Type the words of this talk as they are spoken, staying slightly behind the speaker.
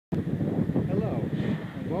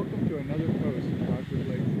Welcome to another post from Dr.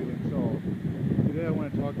 Blake's Healing Soul. Today I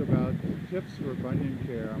want to talk about tips for bunion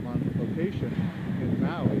care. I'm on location in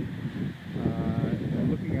Maui and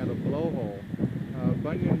looking at a blowhole.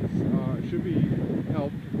 Bunions should be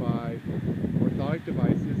helped by orthotic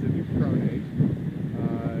devices if you pronate,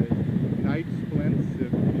 night splints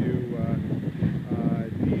if you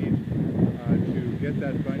need to get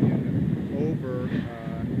that bunion over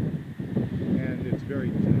and it's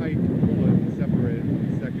very tight to pull it and separate it from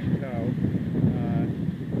the second toe.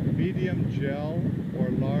 Medium gel or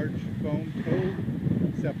large foam toe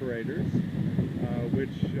separators,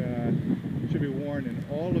 which should be worn in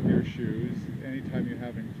all of your shoes anytime you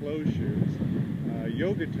have enclosed shoes.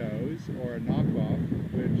 Yoga toes, or a knockoff,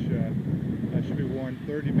 which should be worn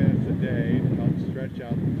 30 minutes a day to help stretch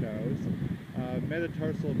out the toes.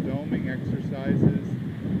 Metatarsal doming exercises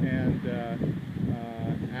and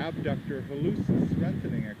abductor hallucis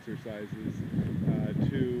strengthening exercises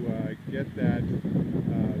to get that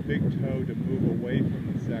big toe to move away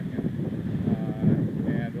from the second.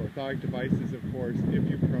 And orthotic devices, of course, if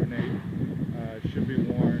you pronate, should be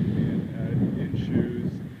worn